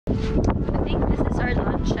I think this is our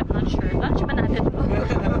lunch. I'm not sure. Lunch ba natin to?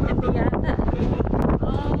 Hindi yata.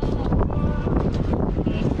 Oh.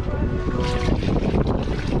 Okay.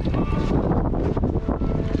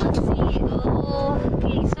 Let's see. Oh.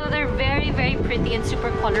 Okay, so they're very, very pretty and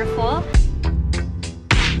super colorful.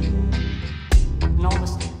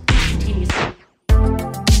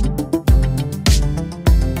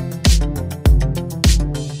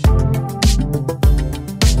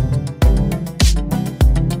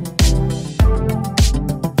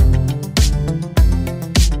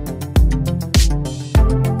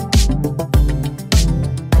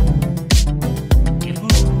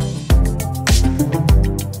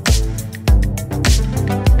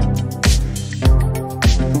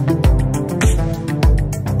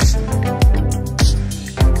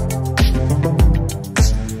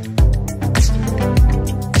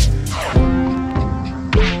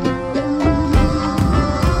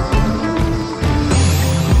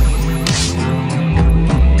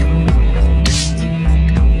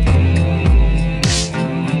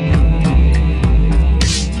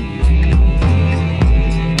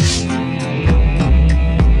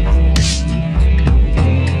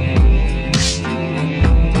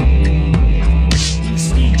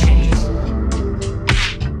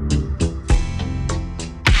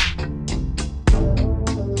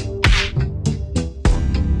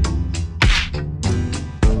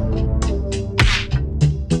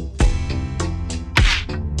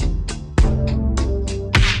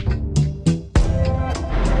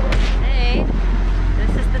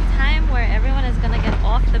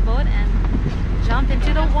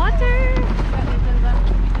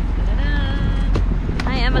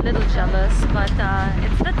 But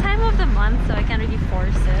it's the time of the month, so I can't really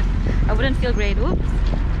force it. I wouldn't feel great. Oops.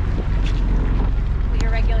 Put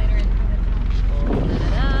your regulator in for this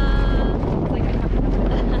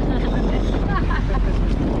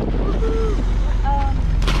one.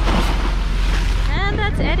 And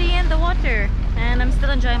that's Eddie in the water. And I'm still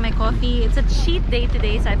enjoying my coffee. It's a cheat day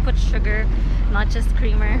today, so I put sugar, not just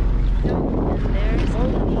creamer. And there's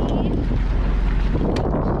Eddie.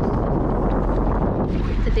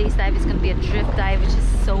 Today's dive is going to be a drift dive, which is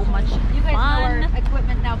so much fun. You guys know our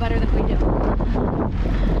equipment now better than we do.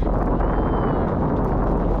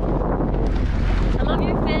 I love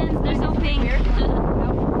your fins, they're so pink. Drift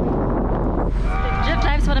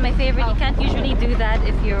dive is one of my favorite. You can't usually do that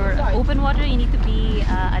if you're open water, you need to be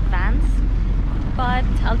advanced. But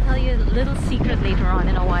I'll tell you a little secret later on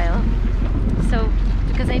in a while. So,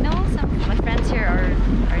 because I know some of my friends here are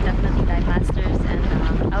definitely dive masters, and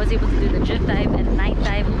I was able to do the drift dive and night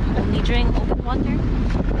dive only during open water.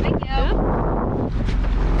 Thank you.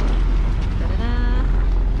 Da-da-da.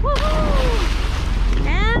 Woohoo!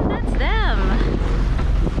 And that's them.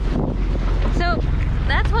 So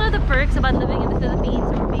that's one of the perks about living in the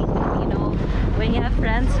Philippines, or being Filipino. When you have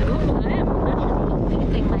friends who I am literally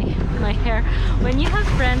lifting my hair. When you have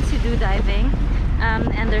friends who do diving,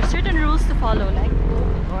 and there's certain rules to follow, like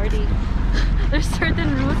there's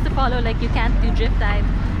certain rules to follow, like you can't do drift dive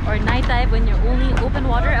or night dive when you're only open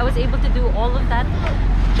water. I was able to do all of that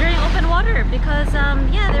during open water because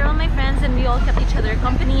yeah, they're all my friends and we all kept each other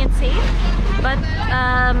company and safe. But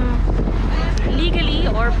legally,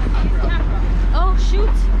 or oh shoot,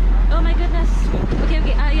 oh my goodness, okay,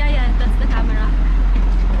 yeah, that's the camera.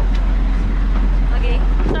 Okay,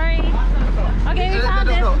 sorry. Okay, we found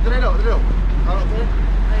it. Okay,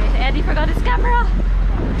 Eddie forgot his camera.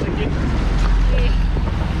 Okay.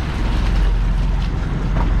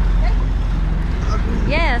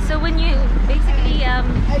 Yeah, so when you basically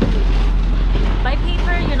by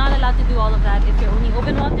paper, you're not allowed to do all of that if you're only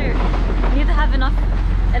open water. You need to have enough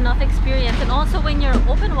experience, and also when you're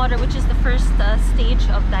open water, which is the first stage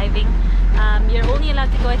of diving, you're only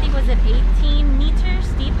allowed to go, I think was it 18 meters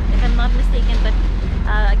deep if I'm not mistaken, but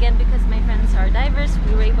again, because my friends are divers,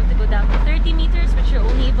 we were able to go down to 30 meters, which you're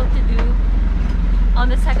only able to do on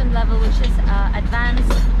the second level, which is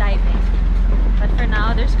advanced diving. But for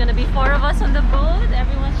now, there's gonna be 4 of us on the boat.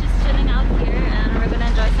 Everyone's just chilling out here, and we're gonna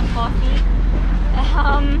enjoy some coffee,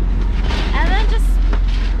 and then just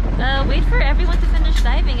wait for everyone to finish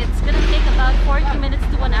diving. It's gonna take about 40 minutes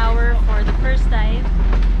to 1 hour for the first dive.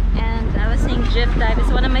 And I was saying drift dive is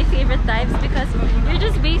one of my favorite dives because you're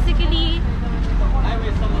just basically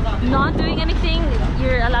not doing anything.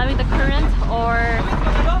 You're allowing the current,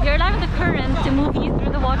 to move you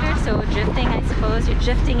through the water. So drifting, I suppose, you're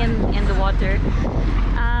drifting in the water.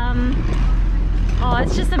 Oh,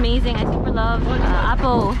 it's just amazing. I super love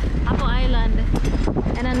Apo Island.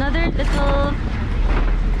 And another little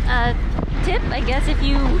tip, I guess, if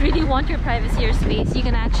you really want your privacy or space, you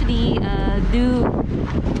can actually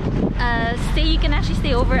you can actually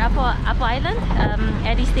stay over Apo Island.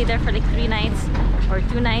 Eddie stayed there for like 3 nights or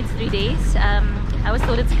 2 nights, 3 days. I was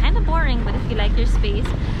told it's kind of boring, but if you like your space,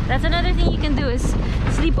 that's another thing you can do, is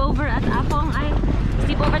sleep over at Apo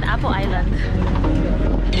Island.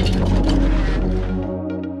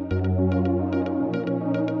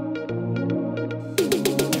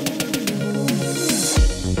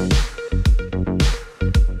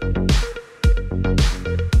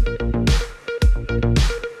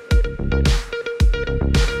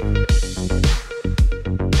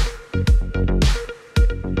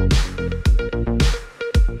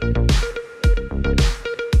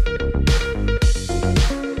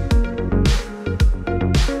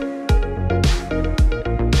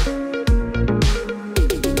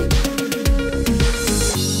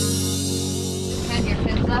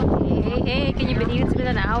 Hey, can you believe it's been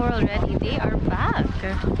an hour already? They are back.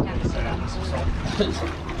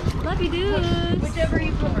 Love you, dudes. Whichever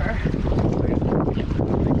you prefer.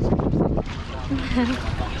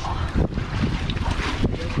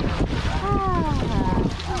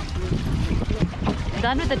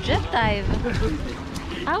 Done with the drip dive.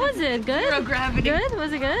 How was it? Good? Zero gravity. Good?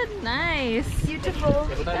 Was it good? Nice. Beautiful.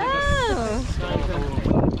 Oh.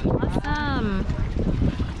 Awesome.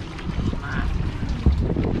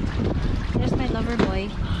 There's my lover boy.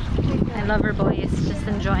 My lover boy is just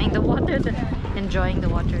enjoying the water. Enjoying the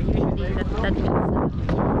water. Usually that means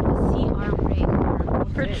CR break or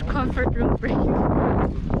comfort room break.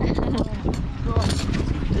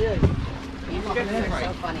 These drips are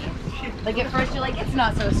so funny. Like at first you're like, it's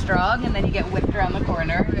not so strong, and then you get whipped around the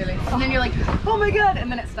corner. Really? And then you're like, oh my god, and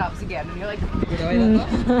then it stops again, and you're like,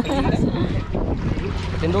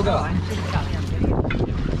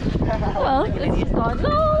 Well, it's just gone.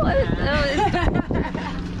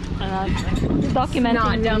 No, it's documenting.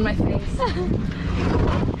 not down my face.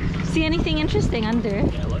 See anything interesting under?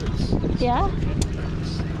 Yeah, loads. Yeah?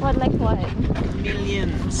 What, like what?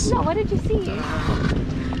 Millions. No, what did you see?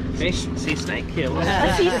 Fish, sea snake here.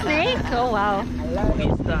 A sea snake? Oh wow.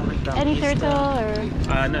 Any turtle or?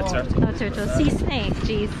 No turtle. No turtle. Sea snake,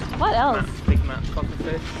 jeez. What else? Big mat,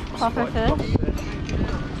 pufferfish. Pufferfish.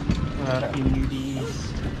 Nudies.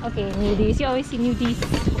 Okay, nudies. You always see nudies.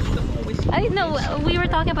 I didn't know, we were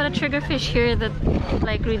talking about a triggerfish here that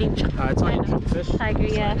like really... It's like fish. Tiger,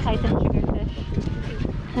 yeah, Titan triggerfish.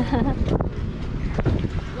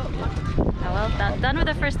 Oh well, done with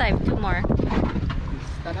the first dive. 2 more.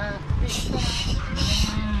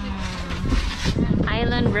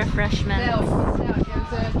 Island refreshments.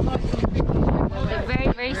 They're very,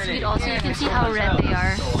 very sweet also. You can see how red they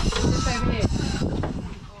are.